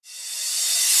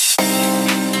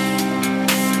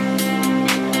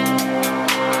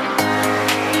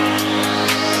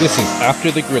This is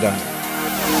After the Gridiron, a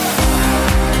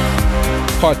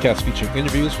podcast featuring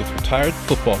interviews with retired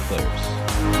football players.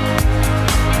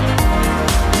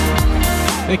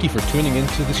 Thank you for tuning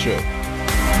into the show.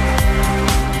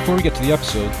 Before we get to the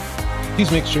episode,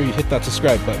 please make sure you hit that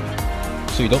subscribe button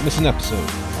so you don't miss an episode.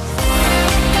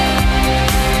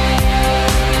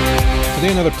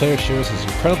 Today another player shares his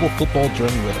incredible football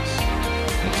journey with us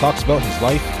and talks about his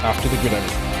life after the gridiron.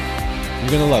 You're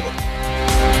going to love it.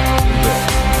 Enjoy.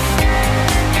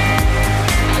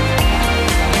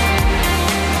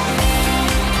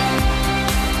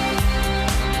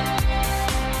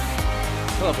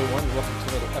 Hello everyone, welcome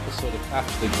to another episode of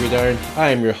After the Gridiron. I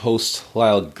am your host,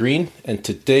 Lyle Green, and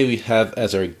today we have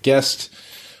as our guest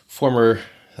former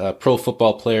pro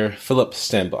football player Philip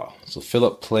Stambaugh. So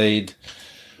Philip played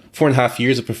 4.5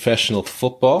 years of professional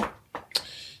football.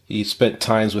 He spent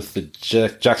times with the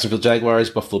Jacksonville Jaguars,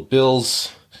 Buffalo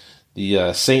Bills,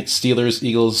 the Saints, Steelers,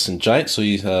 Eagles, and Giants. So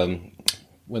he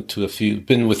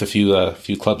been with a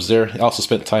few clubs there. He also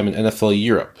spent time in NFL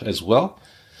Europe as well.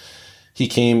 He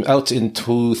came out in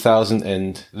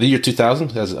the year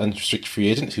 2000 as an unrestricted free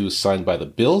agent who was signed by the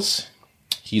Bills.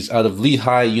 He's out of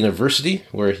Lehigh University,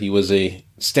 where he was a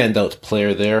standout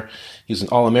player there. He was an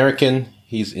All-American.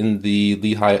 He's in the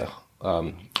Lehigh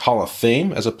Hall of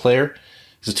Fame as a player.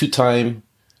 He's a two-time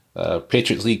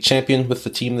Patriot League champion with the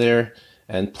team there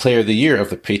and Player of the Year of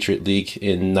the Patriot League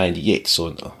in '98. So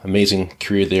an amazing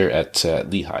career there at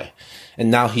Lehigh. And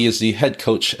now he is the head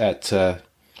coach at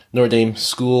Notre Dame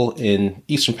School in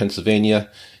Eastern Pennsylvania.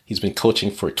 He's been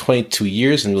coaching for 22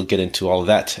 years, and we'll get into all of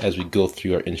that as we go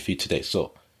through our interview today.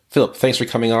 So, Philip, thanks for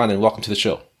coming on, and welcome to the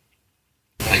show.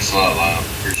 Thanks a lot, Lyle.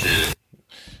 Appreciate it.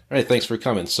 All right, thanks for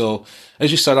coming. So, I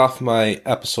usually start off my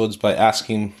episodes by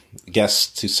asking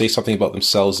guests to say something about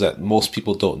themselves that most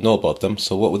people don't know about them.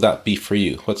 So, what would that be for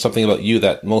you? What's something about you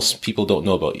that most people don't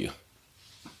know about you?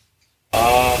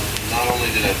 Not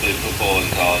only did I play football in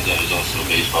college, I was also a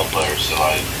baseball player. So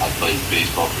I played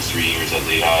baseball for 3 years at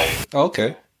Lehigh. Oh,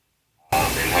 okay.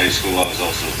 In high school, I was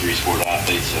also a three-sport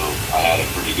athlete, so I had a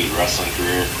pretty good wrestling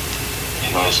career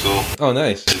in high school. Oh,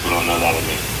 nice. People don't know that of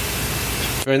me.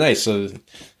 Very nice. So,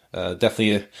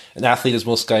 definitely an athlete, as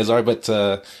most guys are, but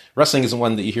wrestling isn't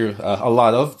one that you hear a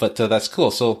lot of, but that's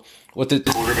cool. So, what did...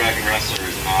 Quarterback and wrestler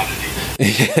is an oddity.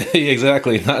 Yeah,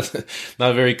 exactly. Not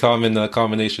a very common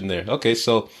combination there. Okay,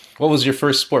 so what was your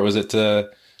first sport? Was it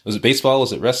baseball?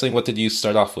 Was it wrestling? What did you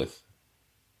start off with?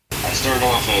 I started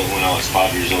off when I was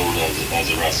 5 years old as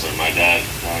a wrestler. My dad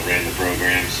ran the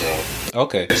program, so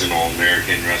okay. I was an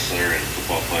All-American wrestler and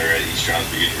football player at East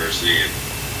Stroudsburg University, and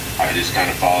I just kind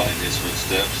of followed in his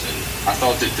footsteps. And I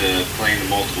thought that playing the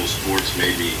multiple sports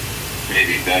made me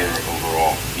better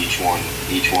overall. Each one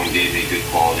gave me good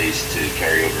qualities to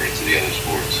carry over into the other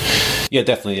sports. Yeah,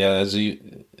 definitely. As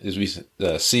we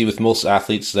see with most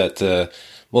athletes, that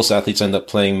most athletes end up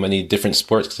playing many different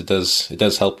sports because it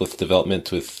does help with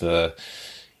development, with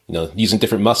using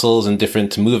different muscles and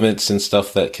different movements and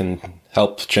stuff that can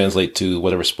help translate to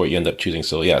whatever sport you end up choosing.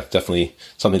 So yeah, definitely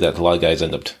something that a lot of guys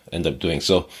end up doing.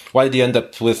 So why did you end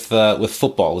up with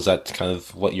football? Was that kind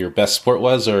of what your best sport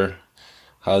was, or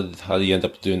how do you end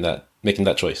up doing that, making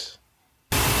that choice?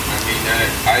 I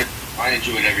mean, I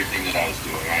enjoyed everything that I was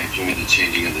doing. I enjoyed the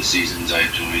changing of the seasons. I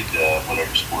enjoyed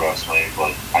whatever sport I was playing.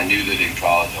 But I knew that in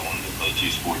college I wanted to play two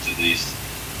sports at least.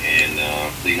 And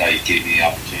Lehigh gave me the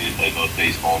opportunity to play both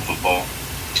baseball and football.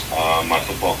 My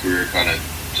football career kind of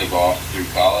took off through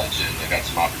college, and I got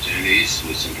some opportunities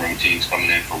with some pro teams coming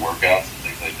in for workouts and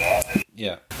things like that. And,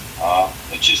 yeah.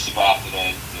 It's just the path that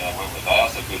I went with. I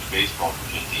also coached baseball for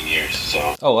 15 years.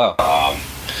 So. Oh wow.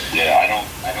 Yeah, I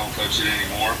don't coach it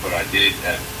anymore, but I did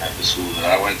at the school that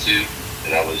I went to,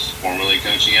 that I was formerly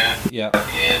coaching at. Yeah.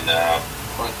 And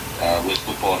but with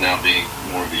football now being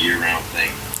more of a year-round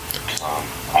thing,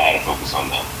 I had to focus on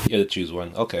that. You had to choose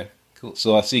one. Okay, cool.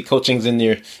 So I see coaching's in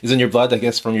your blood, I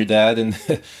guess, from your dad, and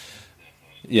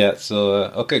yeah.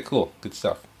 So okay, cool, good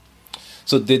stuff.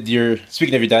 So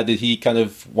speaking of your dad, did he kind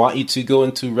of want you to go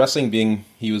into wrestling, being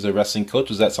he was a wrestling coach?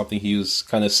 Was that something he was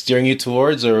kind of steering you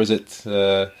towards, or was it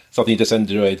something you just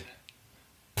enjoyed?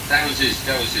 That was his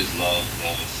love.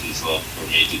 That was his love for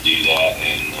me to do that,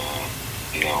 and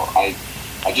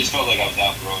I just felt like I was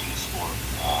outgrowing the sport.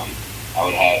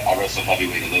 I wrestled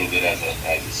heavyweight a little bit as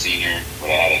a senior, but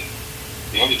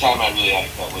the only time I really had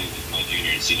to cut weight was my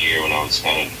junior and senior year when I was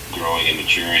kind of growing and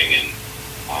maturing, and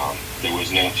there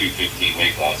was no 215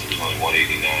 weight class. There was only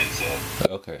 189, so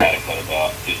okay. I had to cut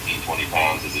about 15, 20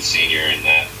 pounds as a senior, and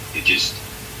that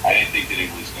I didn't think that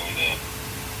it was going to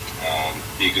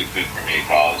be a good fit for me in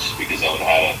college, because I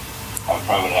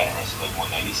probably would have had to wrestle like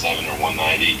 197 or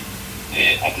 190.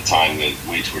 and at the time the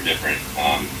weights were different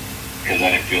because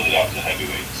I didn't feel that I was a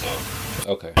heavyweight. So,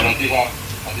 Okay. but I did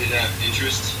have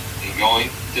interest in going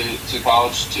to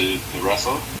college to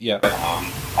wrestle. Yeah.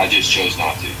 I just chose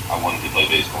not to. I wanted to play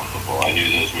baseball and football. I knew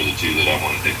those were the two that I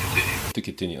wanted to continue. To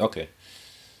continue. Okay.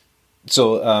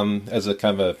 So, as a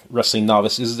kind of a wrestling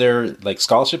novice, is there like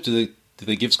scholarship? Do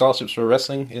they give scholarships for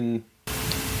wrestling in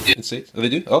states? Oh, they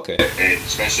do. Okay. And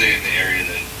especially in the area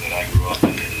that I grew up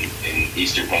in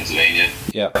eastern Pennsylvania.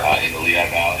 Yeah. In the Lehigh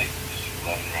Valley, District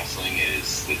 11 wrestling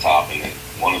is the top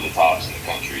one of the tops in the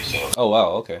country. So. Oh wow.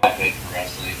 Okay. I played for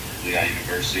wrestling. Lehigh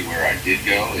University, where I did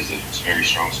go, is a very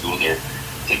strong school. They're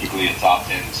typically a top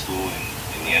 10 school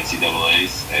in the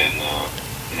NCAA's,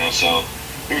 and so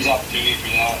there was opportunity for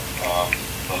that.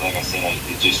 But like I said,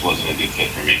 it just wasn't a good fit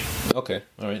for me. Okay.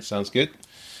 All right. Sounds good.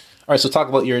 All right. So talk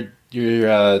about your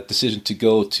decision to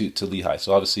go to Lehigh.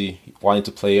 So obviously wanting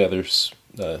to play others,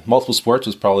 multiple sports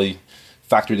was probably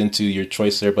factored into your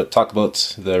choice there. But talk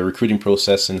about the recruiting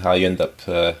process and how you end up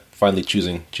finally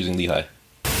choosing Lehigh.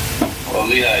 Well,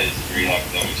 Lehigh is a great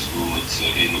academic school. It's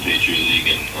in the Patriot League,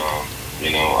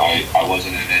 and I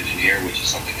wasn't an engineer, which is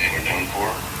something they were known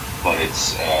for. But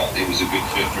it was a good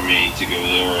fit for me to go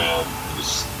there. It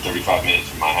was 35 minutes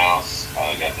from my house.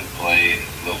 I got to play in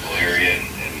the local area,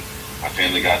 and my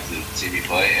family got to see me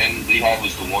play. And Lehigh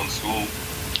was the one school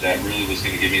that really was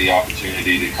going to give me the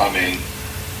opportunity to come in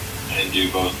and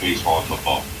do both baseball and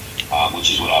football,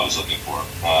 which is what I was looking for.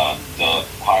 The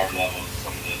higher levels,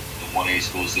 some of the 1A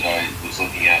schools that I was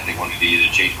looking at, they wanted to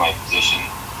either change my position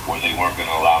or they weren't going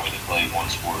to allow me to play one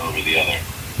sport over the other,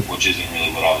 which isn't really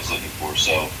what I was looking for.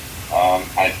 So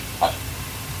I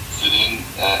fit in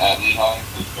at Lehigh.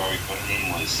 Coach Barry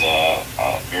Quinterman was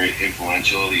very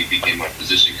influential. He became my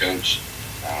position coach,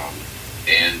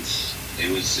 and it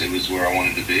was where I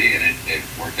wanted to be, and it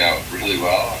worked out really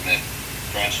well. And then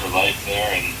friends for life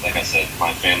there, and like I said,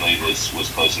 my family was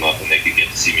close enough, and they could get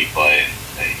to see me play.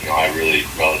 And I really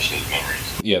relish those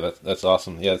memories. Yeah, that's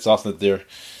awesome. Yeah, it's awesome that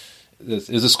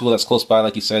there's a school that's close by,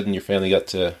 like you said, and your family got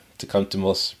to come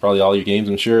to probably all your games,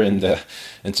 I'm sure,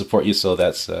 and support you. So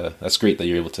that's great that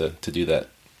you're able to do that.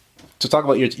 So talk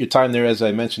about your time there. As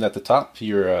I mentioned at the top,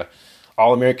 you're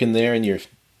All-American there, and you're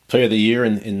Player of the Year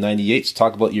in '98. So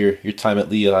talk about your time at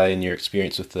Lehigh and your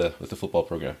experience with the football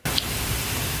program.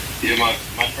 Yeah, my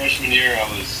freshman year, I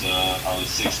was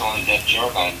sixth on the depth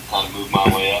chart. I kind of moved my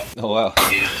way up. Oh wow!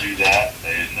 I needed to do that,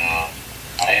 and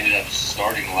I ended up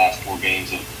starting the last 4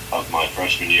 games of my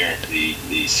freshman year.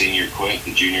 The senior quit,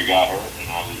 the junior got hurt, and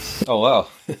I was. Oh wow!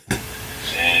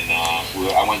 And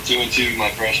I went 2-2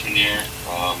 my freshman year.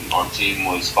 Our team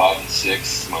was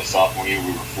 5-6. My sophomore year,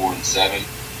 we were 4-7.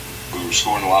 We were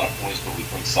scoring a lot of points, but we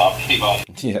couldn't stop anybody.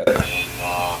 Yeah.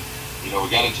 And we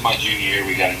got into my junior year.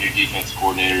 We got a new defensive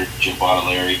coordinator, Chip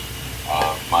Bottolari.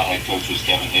 My head coach was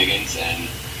Kevin Higgins, and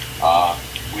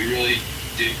we really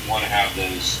didn't want to have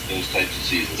those types of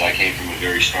seasons. I came from a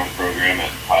very strong program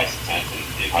at Pius X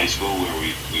in high school where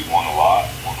we won a lot,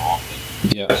 won often.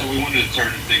 Yeah. So we wanted to turn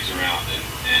things around,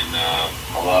 and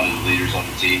a lot of the leaders on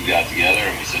the team got together,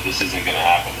 and we said this isn't going to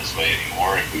happen this way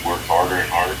anymore. And we worked harder and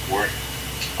harder for it.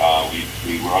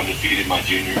 We were undefeated my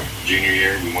junior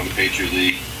year. We won the Patriot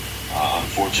League.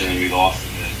 Unfortunately, we lost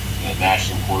in the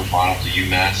national quarterfinal to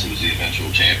UMass, who was the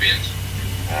eventual champions.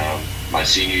 My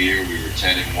senior year, we were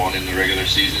 10-1 in the regular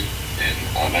season, and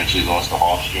eventually lost to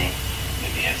Hofstra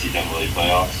in the NCAA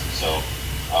playoffs. So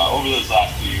over those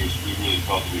last 2 years, we really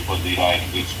felt that we put Lehigh in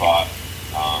a good spot.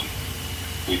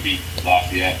 We beat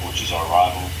Lafayette, which is our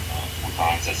rival, 4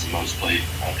 times. That's the most played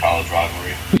college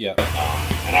rivalry. Yeah.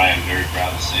 And I am very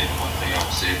proud to say that one thing I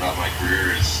will say about my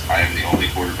career is I am the only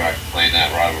quarterback playing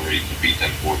that rivalry to beat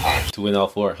them 4 times. To win all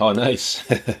 4. Oh, nice.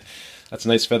 That's a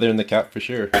nice feather in the cap for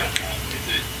sure.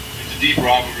 It's a deep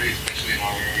rivalry, especially in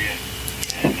our area,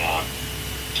 and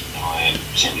I am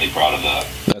certainly proud of that.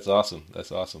 That's awesome.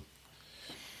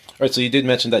 All right, so you did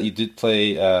mention that you did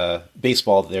play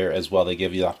baseball there as well. They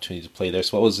gave you the opportunity to play there.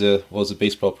 So what was the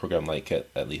baseball program like at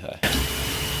Lehigh?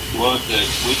 Well,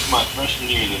 with my freshman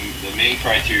year, the main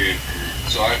criteria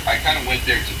so I kind of went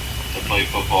there to play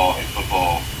football, and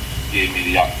football gave me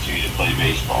the opportunity to play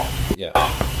baseball. Yeah.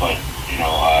 But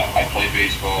I played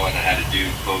baseball, and I had to do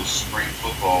both spring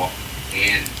football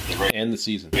and the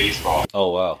season baseball.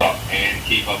 Oh wow! And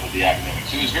keep up with the academics.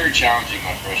 So it was very challenging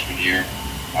my freshman year.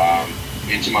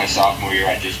 Into my sophomore year,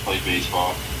 I just played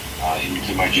baseball.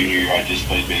 Into my junior year, I just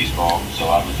played baseball. So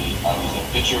I was a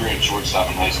pitcher and shortstop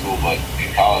in high school, but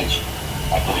in college,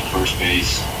 I played first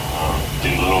base,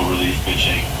 did a little relief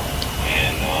pitching,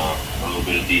 and a little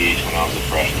bit of DH when I was a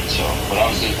freshman. So, but I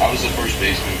was the first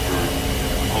baseman for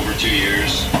over 2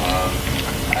 years.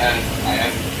 I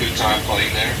had a good time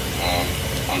playing there.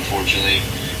 Unfortunately,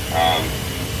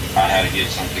 I had to give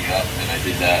something up, and I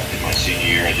did that in my senior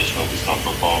year. I just focused on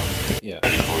football,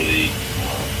 ready for the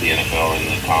NFL and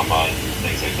the combine and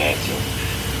things like that. So,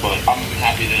 but I'm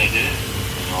happy that I did it.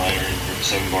 You know, I earned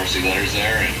 7 varsity letters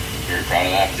there, and very proud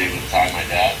of that. I was able to tie my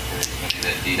dad for money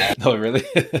that he had. Oh, really?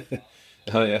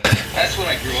 Oh, yeah. That's what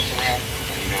I grew up around.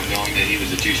 You know, knowing that he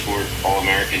was a 2-sport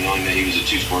All-American, knowing that he was a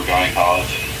 2-sport guy in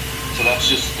college, and so that was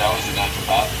a natural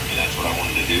path for me. That's what I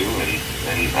wanted to do,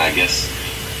 and I guess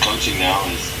coaching now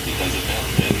is because of him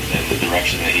and the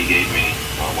direction that he gave me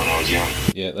when I was young.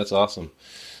 Yeah, that's awesome.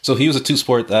 So he was a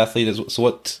 2-sport athlete. So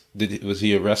was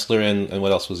he a wrestler and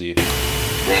what else was he?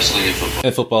 Wrestling and football.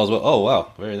 And football as well. Oh,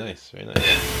 wow. Very nice. Very nice.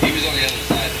 Yeah, he was on the other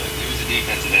side, though. He was a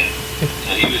defensive end.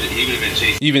 So he would have been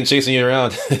chasing. You've been chasing you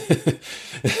around.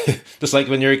 Just like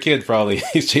when you're a kid, probably.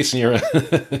 He's chasing you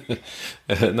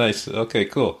around. Nice. Okay,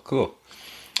 cool.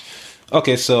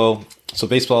 Okay, so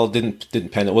baseball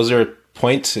didn't pan out. Was there a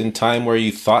point in time where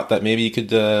you thought that maybe you could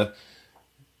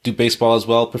do baseball as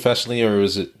well professionally, or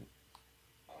was it?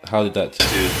 How did that?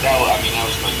 Dude, that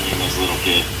was my dream as a little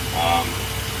kid.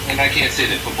 And I can't say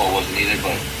that football wasn't either,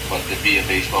 but to be a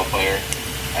baseball player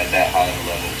at that high of a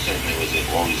level certainly was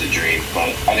always a dream.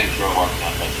 But I didn't throw hard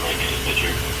enough as a right-handed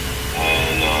pitcher,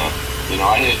 and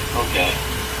I hit okay,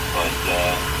 but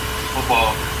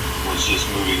football was just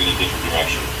moving in a different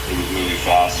direction. It was moving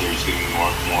faster. It was giving me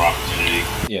more opportunity.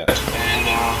 Yeah. And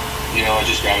I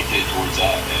just gravitated towards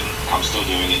that, and I'm still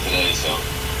doing it today. So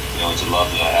it's a love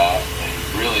that I have. And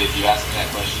really, if you asked me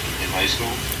that question in high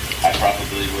school, I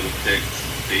probably would have picked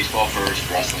baseball first,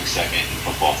 wrestling second, and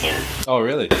football third. Oh,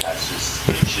 really? It's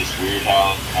just weird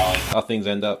how things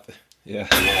end up. Yeah.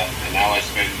 Yeah, and now I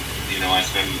spend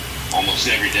almost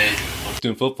every day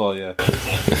doing football. Yeah.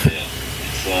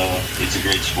 It's a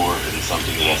great sport and it's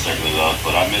something that I certainly love.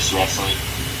 But I miss wrestling.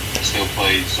 I still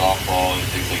play softball and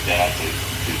things like that to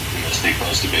stay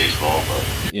close to baseball. But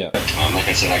yeah, like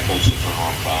I said, I coached it for a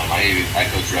long time. I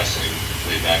coached wrestling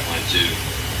way back when too.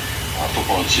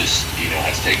 Football is just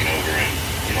has taken over,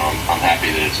 and I'm happy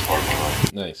that it's a part of my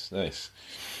life. Nice.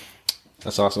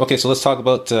 That's awesome. Okay, so let's talk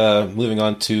about moving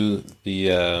on to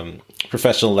the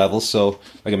professional level. So,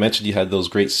 like I mentioned, you had those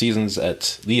great seasons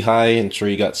at Lehigh. I'm sure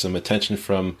you got some attention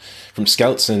from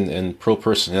scouts and pro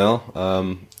personnel.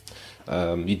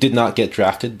 You did not get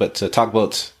drafted, but talk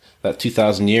about that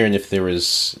 2000 year and if there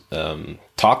was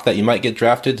talk that you might get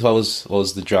drafted. What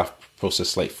was the draft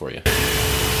process like for you?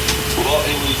 Well,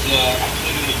 it was I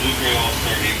played in the Blue Gray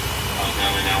All-Star game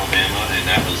down in Alabama, and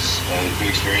that was a good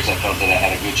experience. I felt that I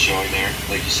had a good showing there.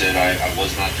 Like you said, I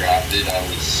was not drafted. I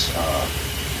was,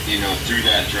 through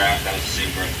that draft, that was the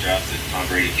same draft that Tom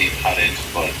Brady came out in,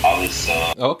 but I was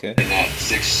in that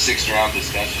sixth round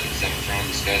discussion, 7th round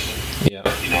discussion. Yeah.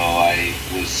 I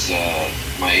was,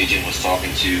 my agent was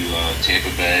talking to Tampa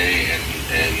Bay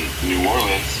and New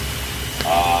Orleans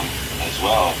as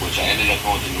well, which I ended up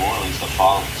going to New Orleans the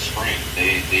following spring.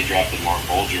 They drafted Mark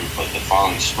Bolger, but the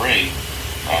following spring,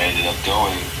 I ended up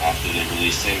going after they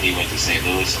released him. He went to St.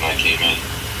 Louis, and I came in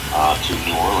to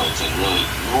New Orleans. And really,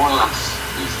 New Orleans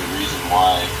is the reason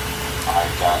why I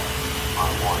got my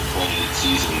more accredited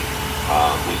season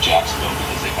with Jacksonville,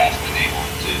 because they passed my name on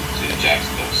to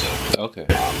Jacksonville. So, okay.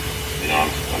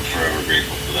 I'm forever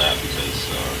grateful for that, because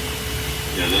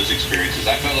those experiences,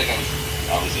 I felt like I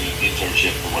was in an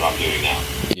internship for what I'm doing now.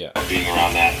 Yeah. Being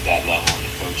around that level and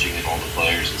the coaching and all the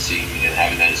players and seeing and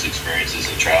having those experiences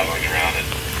and traveling around and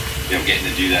getting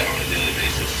to do that on a daily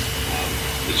basis.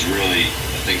 It's really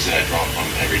the things that I draw from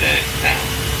every day now.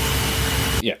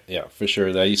 Yeah, for sure.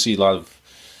 You see a lot of,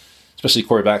 especially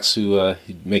quarterbacks who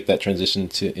make that transition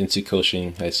into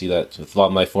coaching. I see that with a lot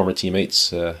of my former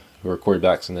teammates who are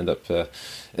quarterbacks and end up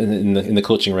in the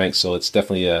coaching ranks. So it's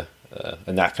definitely a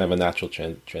kind of a natural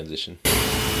transition.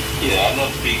 Yeah, I love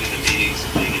being in the meetings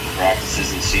and being in the practices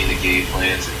and seeing the game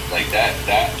plans and like that.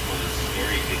 That was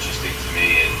very interesting to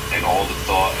me, and all the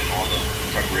thought and all the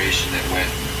preparation that went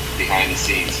behind the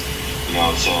scenes.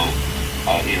 So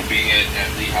being at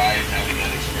Lehigh and having that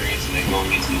experience, and then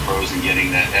going into the pros and getting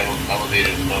that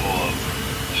elevated level of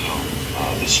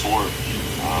the sport.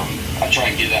 I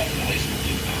try and give that to the high school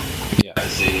kids now. Yeah. I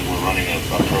say that we're running a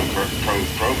pro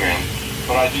program.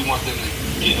 But I do want them to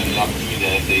get an opportunity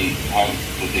that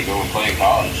if they go and play in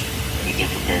college, that they're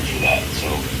prepared for that. So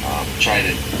trying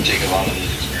to take a lot of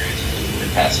those experiences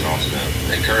and pass it on to them.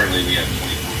 And currently we have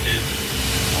 24 kids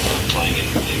playing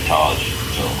in college.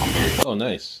 So I'm very proud. Oh,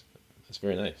 nice. That's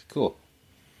very nice. Cool.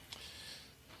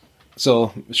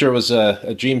 So I'm sure it was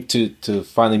a dream to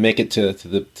finally make it to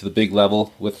the big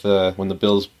level with when the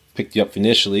Bills picked you up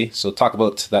initially. So talk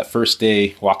about that first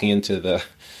day walking into the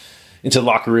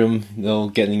locker room,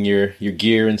 getting your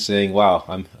gear and saying, "Wow,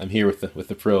 I'm here with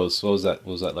the pros." What was that?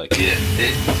 What was that like? Yeah,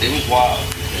 it was wild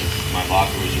because my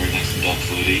locker was right next to Doug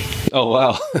Flutie. Oh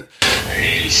wow!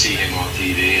 And you see him on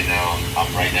TV, and now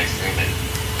I'm right next to him.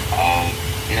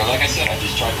 And like I said, I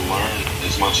just tried to learn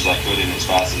as much as I could and as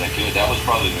fast as I could. That was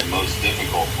probably the most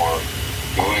difficult part.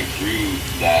 Going through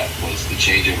that was the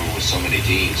changeover with so many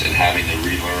teams and having to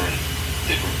relearn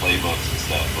different playbooks and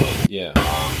stuff. But yeah,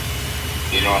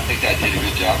 I think I did a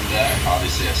good job of that.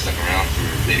 Obviously, I stuck around for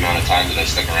the amount of time that I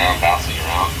stuck around, bouncing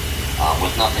around,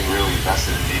 with nothing really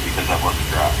invested in me because I wasn't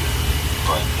drafted.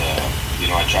 But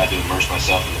I tried to immerse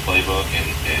myself in the playbook and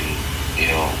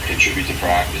contribute to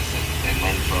practice and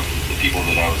learn from the people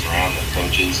that I was around, the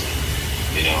coaches.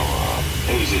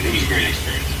 It was a great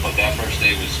experience. But that first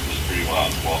day was pretty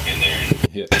wild to walk in there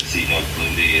and see Doug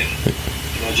Flutie and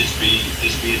just be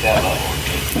at that level and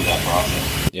go through that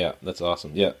process. Yeah, that's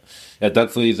awesome. Yeah, Doug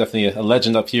Flutie is definitely a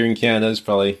legend up here in Canada. He's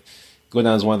probably going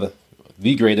down as one of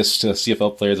the greatest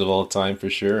CFL players of all time for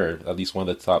sure, or at least one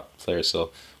of the top players.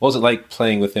 So, what was it like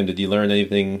playing with him? Did you learn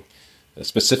anything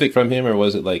specific from him, or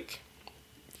was it like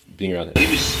being around him?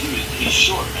 He's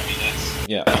short. I mean,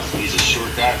 he's a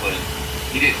short guy, but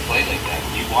he didn't play like that.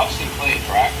 When you watched him play in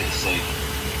practice, like,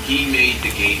 he made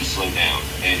the game slow down.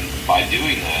 And by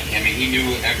doing that, I mean, he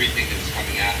knew everything that was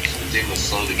coming at him, so he was able to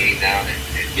slow the game down and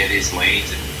get his lanes.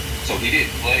 And so he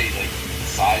didn't play like the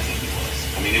size that he was.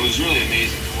 I mean, it was really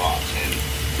amazing to watch. And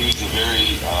he was a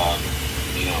very,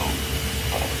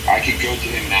 I could go to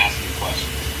him and ask him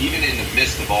questions. Even in the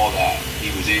midst of all that, he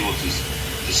was able to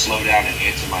slow down and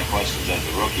answer my questions as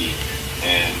a rookie.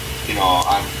 And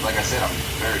I'm like I said, I'm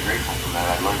very grateful for that.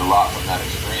 I learned a lot from that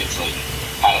experience, like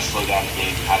how to slow down the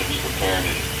game, how to be prepared,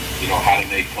 and how to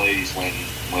make plays when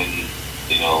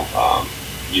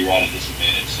you're at a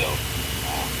disadvantage. So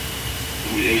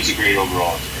it was a great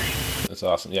overall experience. That's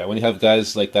awesome. Yeah, when you have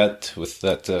guys like that with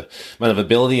that amount of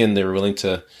ability and they're willing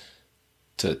to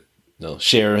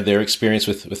share their experience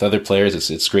with other players,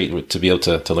 it's great to be able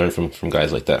to learn from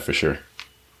guys like that for sure.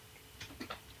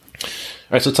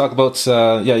 All right, so talk about,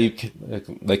 you,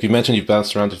 like you mentioned, you've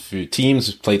bounced around a few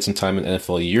teams, played some time in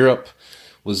NFL Europe.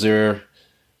 Was there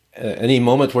any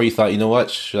moment where you thought, you know what,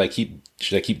 should I keep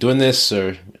doing this?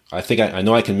 Or I think I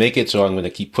know I can make it, so I'm going to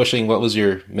keep pushing. What was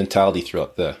your mentality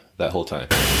throughout that whole time?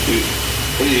 I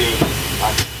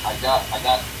got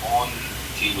on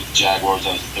the team with the Jaguars.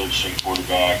 I was the third string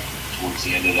quarterback. Towards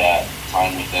the end of that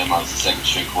time with them, I was the second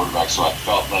string quarterback. So I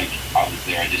felt like I was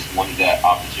there. I just wanted that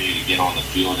opportunity to get on the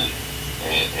field and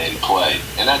play.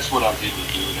 And that's what I was able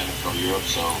to do in NFL Europe.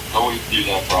 So going through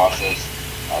that process,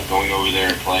 going over there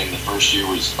and playing, the first year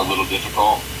was a little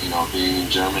difficult, being in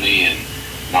Germany and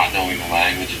not knowing the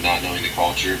language and not knowing the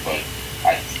culture, but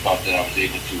I thought that I was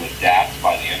able to adapt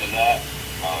by the end of that.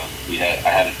 I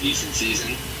had a decent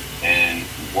season, and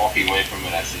walking away from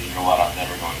it, I said, you know what, I'm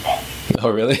never going back. Oh,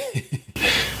 really?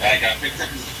 I got picked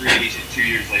up as a free agent 2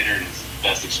 years later, and it's the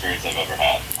best experience I've ever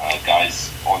had.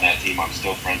 Guys on that team I'm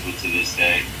still friends with to this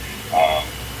day. I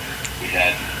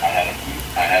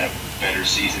had a better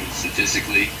season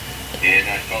statistically, and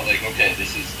I felt like, okay,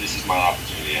 this is my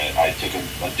opportunity. I took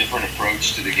a different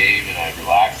approach to the game, and I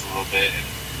relaxed a little bit, and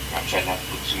I tried not to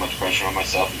put too much pressure on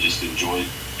myself and just enjoyed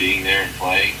being there and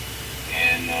playing.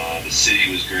 And the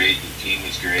city was great, the team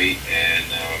was great, and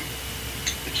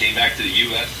I came back to the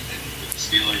U.S. and with the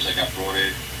Steelers, I got brought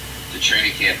in to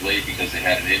training camp late because they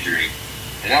had an injury.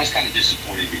 And I was kind of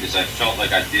disappointed because I felt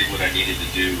like I did what I needed to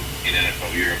do in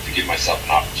NFL Europe to give myself an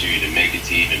opportunity to make a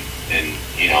team and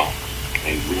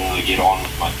really get on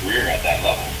with my career at that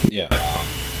level. Yeah.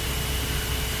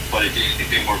 But it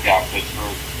didn't work out in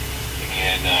Pittsburgh,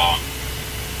 and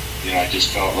I just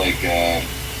felt like I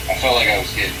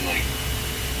was getting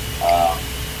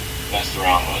messed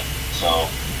around with. So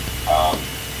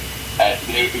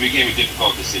it became a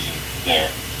difficult decision there.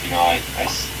 I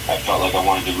felt like I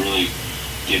wanted to really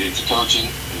get into coaching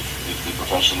if the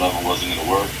professional level wasn't going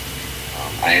to work.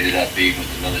 I ended up being with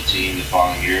another team the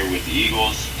following year with the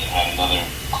Eagles and had another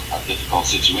difficult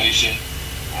situation.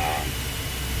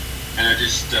 And I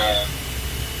just,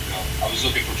 I was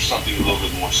looking for something a little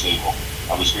bit more stable.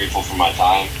 I was grateful for my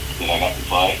time that I got to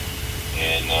play,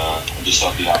 and I just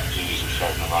thought the opportunities were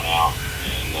starting to run out.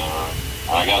 And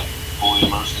I got fully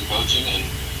immersed in coaching and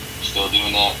still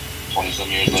doing that 20-some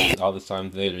years later. All this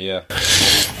time later, yeah.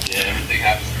 Yeah, everything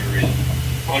happens for a reason.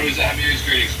 But it was a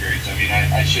great experience. I mean,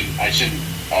 I shouldn't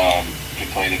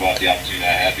complain about the opportunity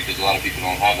I had because a lot of people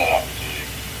don't have that opportunity.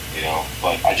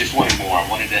 But I just wanted more. I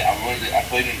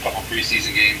played in a couple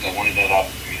preseason games. I wanted that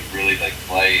opportunity to really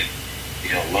play and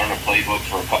learn a playbook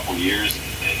for a couple years,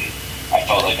 and I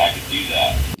felt like I could do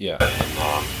that. Yeah.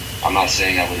 And I'm not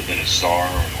saying I would have been a star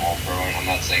or an all-pro, and I'm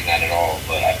not saying that at all,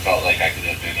 but I felt like I could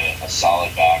have been a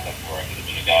solid backup, or I could have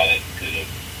been a guy that could have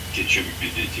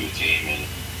contributed to a team, and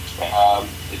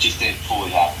it just didn't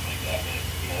fully happen like that. And,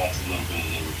 that's a little bit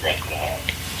of the regret that I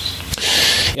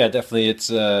have. Yeah, definitely. It's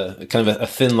kind of a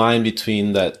thin line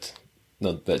between that,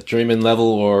 that journeyman level,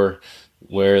 or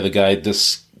where the guy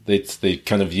just they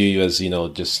kind of view you as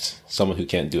just someone who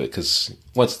can't do it. Because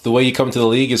once the way you come to the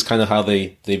league is kind of how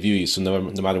they view you. So no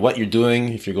matter what you're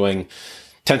doing, if you're going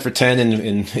 10 for 10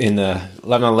 in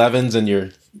 11 on 11s and you're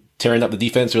tearing up the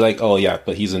defense, they're like, oh yeah,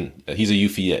 but he's a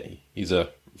UFA, he's a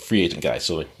free agent guy,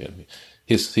 so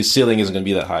his ceiling isn't going to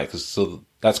be that high. So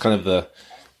that's kind of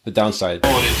the downside.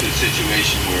 Going into a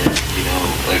situation where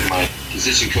like my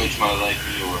position coach might like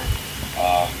me, or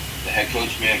the head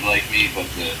coach may have liked me, but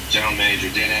the general manager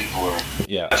didn't, or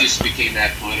it just became that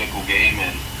political game.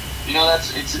 And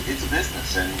it's a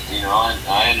business, and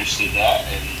I understood that,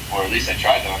 and or at least I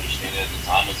tried to understand it at the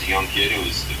time. As a young kid, it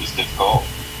was difficult.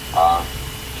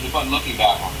 But looking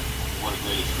back on it, what a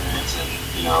great experience, and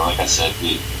like I said,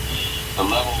 the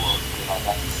level that I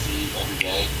got to see every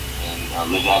day,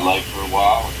 and live that life for a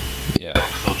while. Yeah,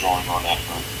 I'm still drawing on that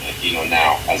from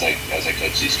now as I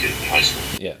coach these kids in high school.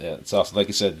 Yeah, it's awesome. Like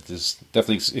you said, there's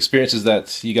definitely experiences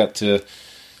that you got to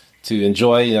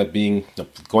enjoy. Being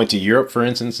going to Europe, for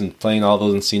instance, and playing all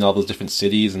those and seeing all those different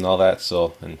cities and all that.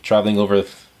 So, and traveling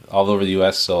all over the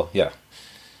U.S. So yeah,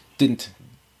 didn't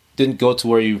go to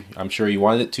where I'm sure you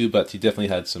wanted it to, but you definitely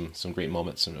had some great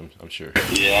moments, and I'm sure.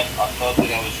 Yeah, I felt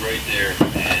that I was right there,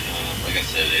 and like I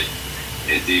said,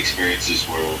 the experiences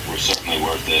were certainly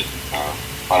worth it.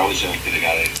 But I wish I could have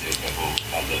got into a couple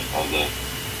of the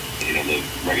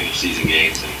regular season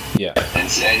games, and to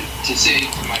say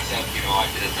to myself, I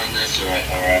could have done this, or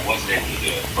I wasn't able to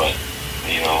do it, but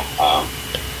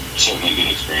certainly a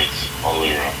good experience all the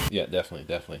way around. Yeah,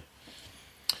 definitely.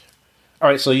 All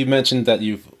right, so you mentioned that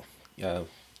you've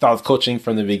thought of coaching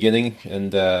from the beginning,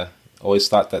 and always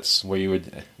thought that's where you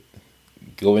would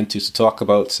go into. So talk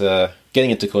about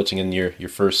getting into coaching and your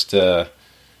first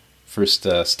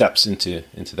steps into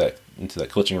that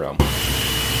coaching realm.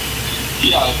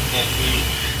 Yeah,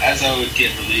 as I would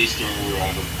get released, or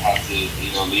I would have to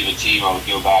leave a team, I would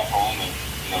go back home and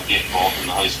get involved in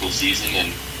the high school season.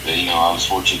 And I was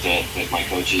fortunate that my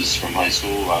coaches from high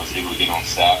school, I was able to get on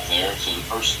staff there. So the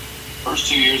first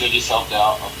 2 years I just helped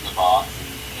out up in the box,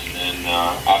 and then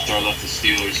after I left the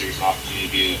Steelers, there was an opportunity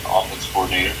to be an offensive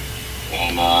coordinator,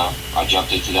 and I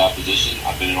jumped into that position.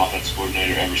 I've been an offensive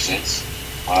coordinator ever since.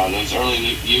 Those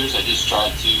early years, I just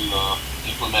tried to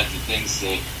implement the things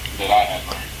that I had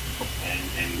learned,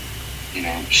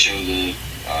 and show the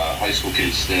high school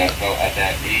kids that I felt at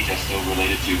that age I still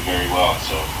related to very well.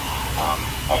 So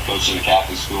I coached in a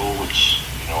Catholic school, which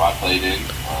I played in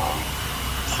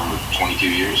for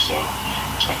 22 years, so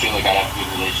I feel like I have a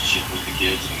good relationship with the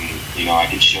kids, and I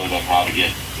can show them how to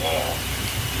get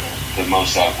the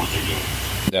most out of what they're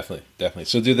doing. Definitely.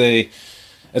 So do they,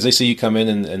 as they see you come in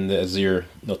and as you're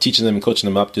teaching them and coaching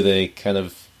them up, do they kind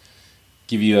of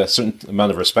give you a certain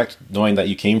amount of respect, knowing that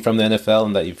you came from the NFL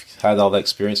and that you've had all that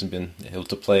experience and been able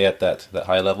to play at that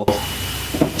high level?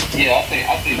 Yeah,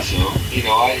 I think so.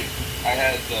 I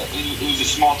had it was a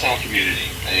small town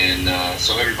community, and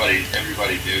so everybody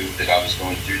knew that I was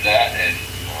going through that, and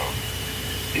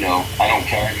I don't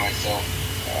carry myself,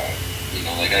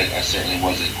 like I certainly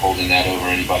wasn't holding that over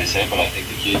anybody's head, but I think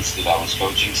the kids that I was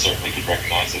coaching certainly could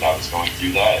recognize that I was going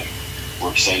through that, and were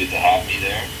excited to have me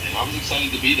there, and I was excited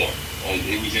to be there.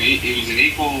 It was an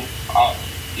equal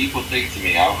thing to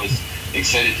me. I was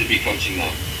excited to be coaching them,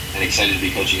 and excited to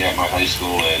be coaching at my high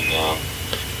school, and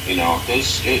it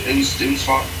was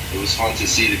fun. It was fun to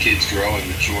see the kids grow and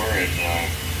mature, and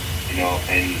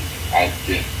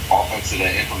the offense that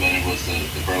I implemented was the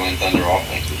Berlin Thunder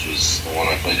offense, which was the one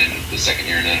I played in the second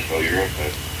year in NFL Europe.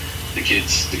 But the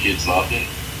kids loved it.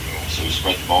 So we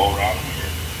spread the ball around, and we were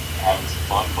having some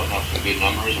fun, putting up some good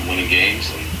numbers and winning games,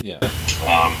 and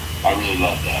I really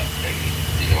loved that, and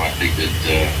I think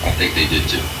they did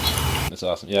too. That's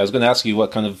awesome. Yeah, I was going to ask you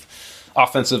what kind of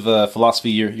offensive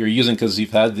philosophy you're using, because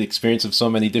you've had the experience of so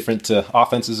many different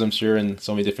offenses, I'm sure, and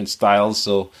so many different styles.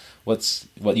 So what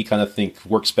you kind of think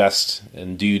works best,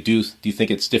 and do you think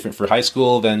it's different for high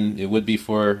school than it would be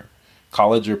for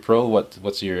college or pro?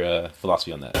 What's your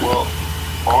philosophy on that? Well,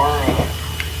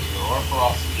 our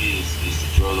philosophy is to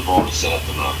throw the ball to set up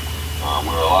the run.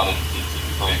 Where a lot of teams that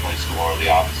we play in high school are the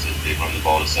opposite. They run the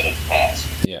ball to set up the pass.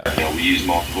 Yeah. We use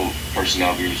multiple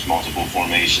personnel groups, multiple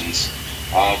formations,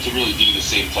 to really do the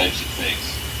same types of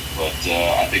things. But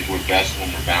I think we're best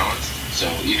when we're balanced. So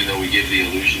even though we give the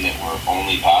illusion that we're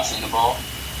only passing the ball,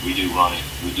 we do run it.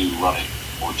 We do run it,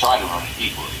 or try to run it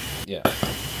equally. Yeah.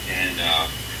 And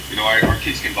our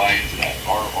kids can buy into that.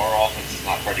 Our offense is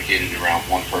not predicated around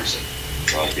one person.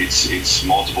 It's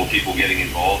multiple people getting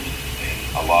involved, and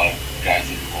a lot of guys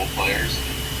that are role players.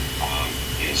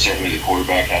 Certainly the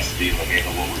quarterback has to be able to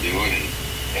handle what we're doing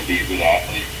and be a good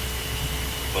athlete.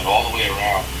 But all the way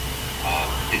around,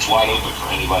 it's wide open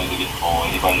for anybody to get the ball,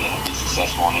 anybody to be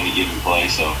successful on any given play.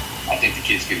 So I think the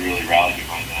kids can really rally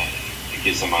behind that, and it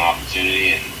gives them an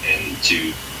opportunity and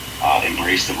to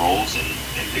embrace the roles and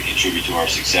to contribute to our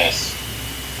success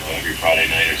every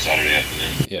Friday night or Saturday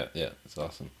afternoon. Yeah, that's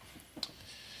awesome.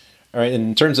 All right,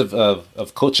 in terms of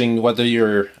coaching, what are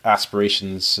your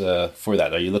aspirations for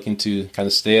that? Are you looking to kind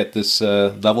of stay at this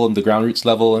level, in the ground roots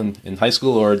level in high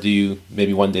school, or do you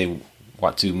maybe one day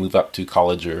want to move up to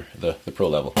college or the pro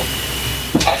level?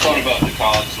 I thought about the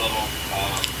college level.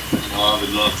 I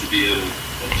would love to be able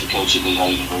to coach at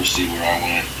Lehigh University where I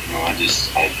went.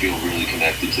 I feel really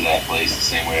connected to that place the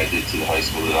same way I did to the high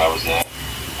school that I was at.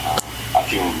 I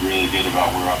feel really good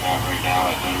about where I'm at right now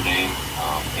at Notre Dame.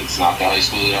 It's not the high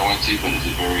school that I went to, but it's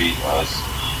a very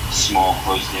small,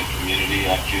 close-knit community,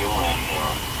 I feel, and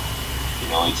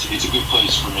it's a good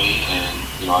place for me.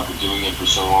 And I've been doing it for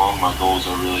so long. My goals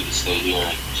are really to stay here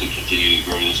and to continue to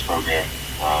grow this program,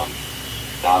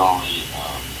 not only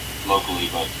locally,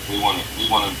 but we want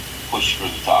to push for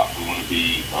the top. We want to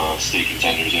be state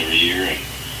contenders every year, and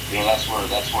that's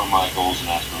where my goals and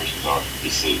aspirations are.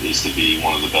 Is to be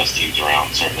one of the best teams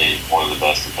around. Certainly one of the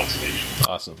best in Pennsylvania.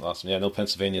 Awesome. Yeah, I know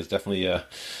Pennsylvania is definitely a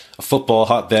football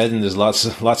hotbed, and there's lots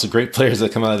of great players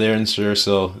that come out of there, and sure.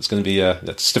 So it's going to be a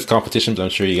stiff competition, but I'm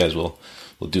sure you guys will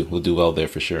do well there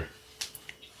for sure. All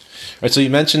right. So you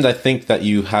mentioned, I think, that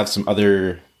you have some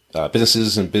other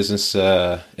businesses and business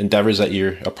endeavors that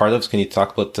you're a part of. Can you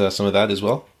talk about some of that as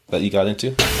well that you got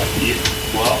into?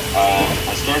 Well,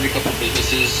 I started a couple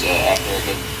businesses after I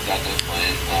got done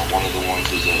playing. One of the ones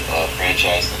was a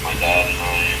franchise that my dad and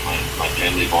I and my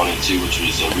family bought into, which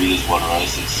was Rita's Water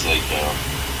Ice. It's like a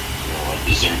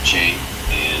dessert chain,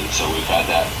 and so we've had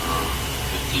that for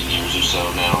 15 years or so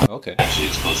now. Okay. Actually,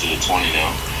 it's closer to 20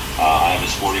 now. I have a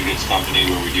sporting goods company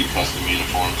where we do custom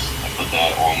uniforms. I put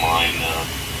that online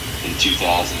in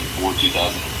 2004, 2005.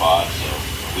 So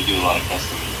we do a lot of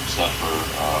custom stuff for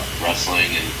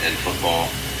wrestling and football,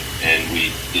 and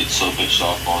we did slow pitch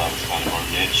softball. That was kind of our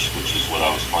niche, which is what I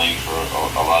was playing for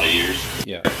a lot of years.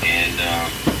 Yeah. And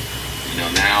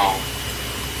now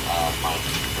my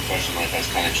professional life has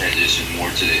kind of transitioned more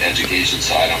to the education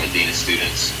side. I'm a dean of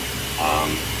students.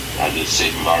 I'm the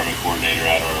safe environment coordinator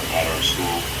at our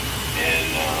school, and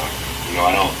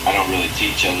I don't really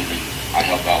teach other than I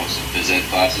help out with some phys ed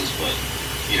classes, but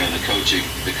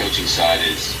the coaching side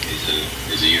is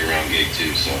a year-round gig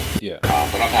too. So yeah.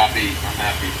 But I'm happy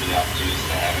for the opportunities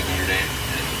that I have at Notre Dame,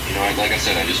 and like I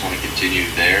said, I just want to continue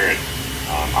there, and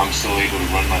I'm still able to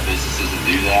run my businesses and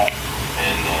do that,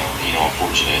 and I'm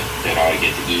fortunate that I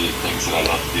get to do the things that I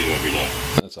love to do every day.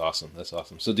 That's awesome.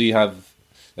 So do you have,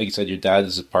 like you said, your dad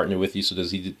is a partner with you, so does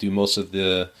he do most of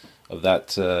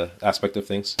that aspect of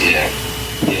things? Yeah.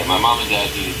 My mom and dad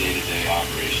do the day-to-day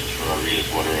operations for our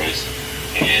Rita's Water Ice,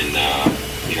 and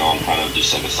I'm kind of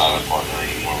just like a silent partner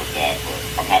anymore with that. But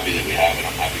I'm happy that we have it.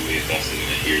 I'm happy we invested in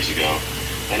it years ago,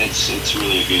 and it's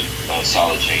really a good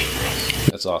solid chain for us.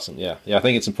 That's awesome. Yeah. I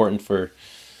think it's important for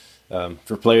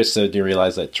players to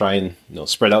realize that, try and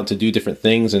spread out to do different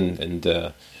things and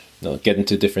get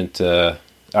into different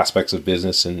aspects of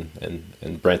business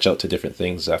and branch out to different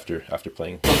things after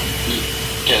playing.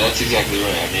 Yeah, that's exactly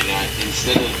right. I mean, I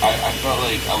felt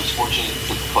like I was fortunate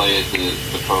to play at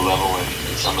the pro level, and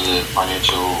some of the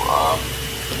financial,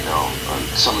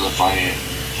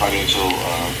 financial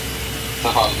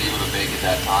stuff I was able to make at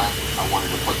that time. I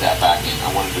wanted to put that back in.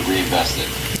 I wanted to reinvest it.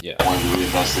 Yeah. I wanted to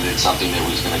reinvest it in something that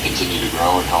was going to continue to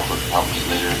grow and help me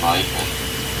later in life.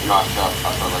 And I felt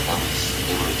like I was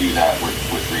able to do that with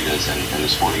Rita's and the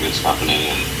sporting goods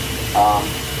company. And I'm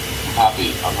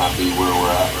happy where we're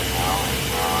at right now.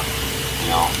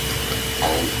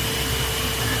 And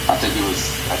I think it was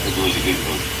a good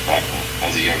move back then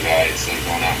as a young guy, instead of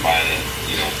going out and buying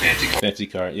a fancy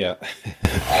car, yeah,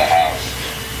 at a house.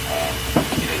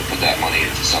 To put that money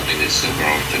into something that's still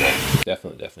growing today.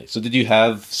 Definitely. So did you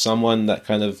have someone that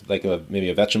kind of like maybe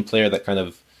a veteran player that kind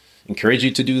of encouraged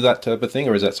you to do that type of thing,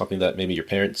 or is that something that maybe your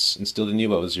parents instilled in you?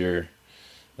 What was your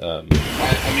my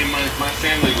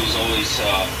family was always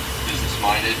business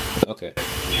minded. Okay.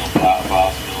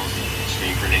 Blouse mills and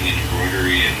screen printing and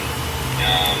embroidery and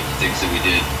things that we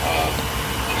did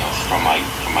from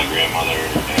my grandmother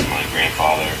and my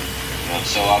grandfather.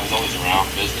 So I was always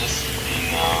around business,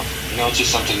 and it's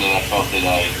just something that I felt that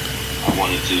I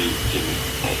wanted to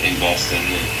invest in,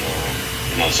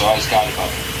 and so I was guided by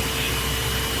them.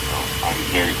 I'm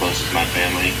very close with my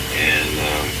family, and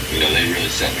they really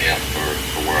set me up for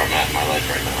where I'm at in my life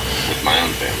right now with my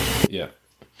own family. Yeah,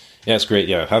 it's great.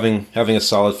 Yeah, having a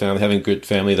solid family, having a good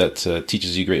family that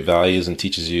teaches you great values and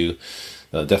teaches you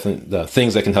definitely the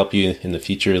things that can help you in the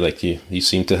future, like you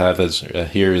seem to have as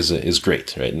here, is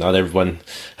great. Right? Not everyone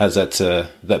has that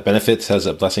benefit, has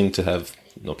that blessing to have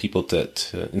people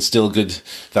that instill good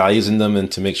values in them,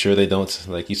 and to make sure they don't,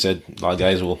 like you said, a lot of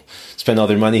guys will spend all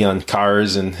their money on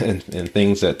cars and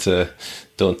things that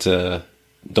don't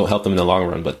help them in the long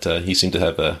run. But you seem to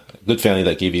have a good family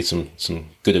that gave you some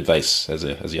good advice as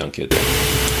a young kid.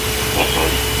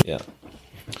 Yeah.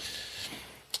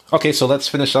 Okay, so let's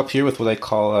finish up here with what I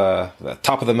call the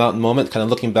top of the mountain moment, kind of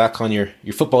looking back on your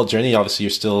football journey. Obviously, you're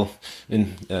still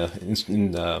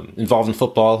involved in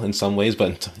football in some ways,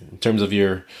 but in terms of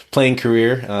your playing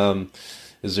career,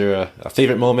 is there a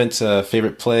favorite moment,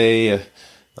 favorite play,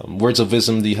 words of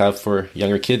wisdom do you have for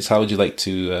younger kids? How would you like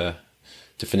to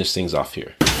finish things off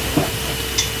here?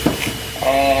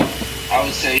 I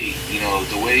would say,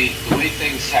 the way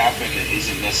things happen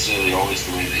isn't necessarily always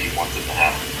the way that you want them to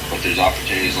happen. But there's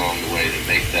opportunities along the way to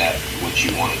make that what you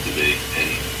want it to be,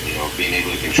 and being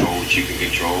able to control what you can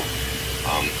control.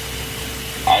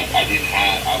 I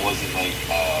wasn't like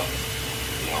a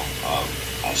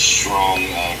strong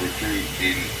recruit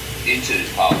into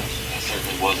college. I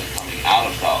certainly wasn't coming out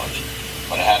of college,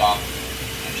 but I had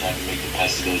opportunities. I tried to make the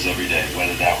best of those every day,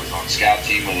 whether that was on scout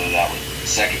team, whether that was the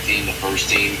second team, the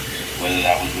first team, whether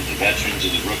that was with the veterans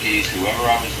or the rookies, whoever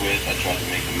I was with, I tried to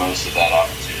make the most of that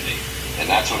opportunity. And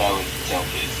that's what I would tell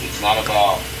kids. It's not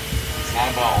about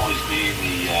always being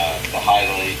the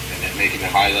highlight and then making the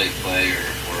highlight play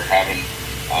or having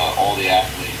all the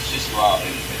athletes. Just go out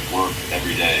and work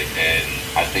every day, and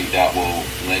I think that will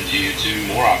lend you to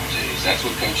more opportunities. That's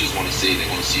what coaches want to see. They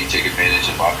want to see you take advantage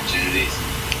of opportunities,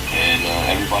 and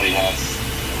everybody wants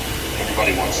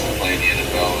to play in the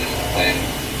NFL and play in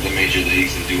the major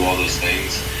leagues and do all those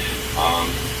things.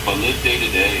 But live day to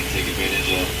day and take advantage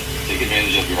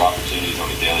of your opportunities on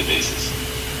a daily basis,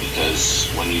 because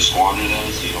when you squander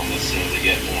those, you don't necessarily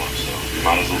get more. So you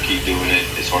might as well keep doing it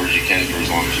as hard as you can for as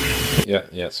long as you can.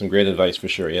 Yeah, some great advice for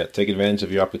sure. Yeah, take advantage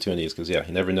of your opportunities, because you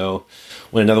never know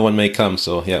when another one may come.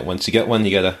 So once you get one,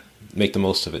 you gotta make the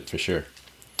most of it for sure.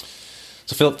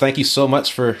 So Philip, thank you so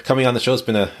much for coming on the show. It's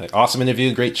been an awesome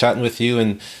interview. Great chatting with you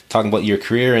and talking about your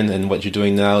career and what you're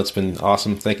doing now. It's been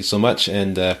awesome. Thank you so much,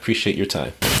 and appreciate your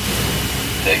time.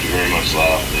 Thank you very much,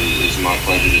 Lau. It is my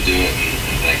pleasure to do it,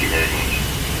 and thank you very much.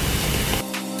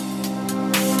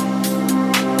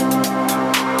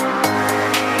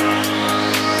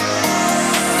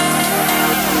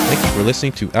 Thank you for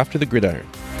listening to After the Gridiron.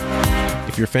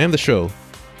 If you're a fan of the show,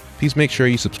 please make sure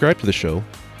you subscribe to the show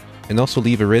and also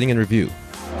leave a rating and review.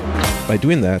 By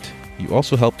doing that, you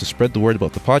also help to spread the word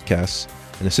about the podcast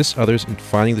and assist others in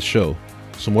finding the show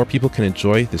so more people can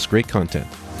enjoy this great content.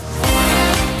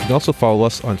 You can also follow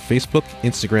us on Facebook,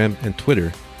 Instagram, and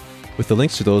Twitter, with the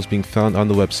links to those being found on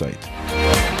the website.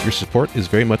 Your support is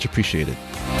very much appreciated.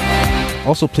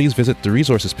 Also, please visit the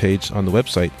resources page on the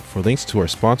website for links to our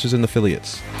sponsors and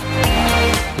affiliates.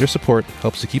 Their support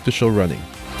helps to keep the show running.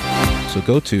 So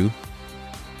go to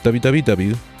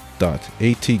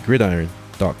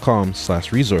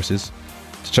www.atgridiron.com/resources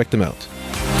to check them out.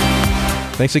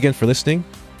 Thanks again for listening,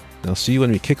 and I'll see you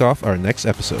when we kick off our next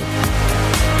episode.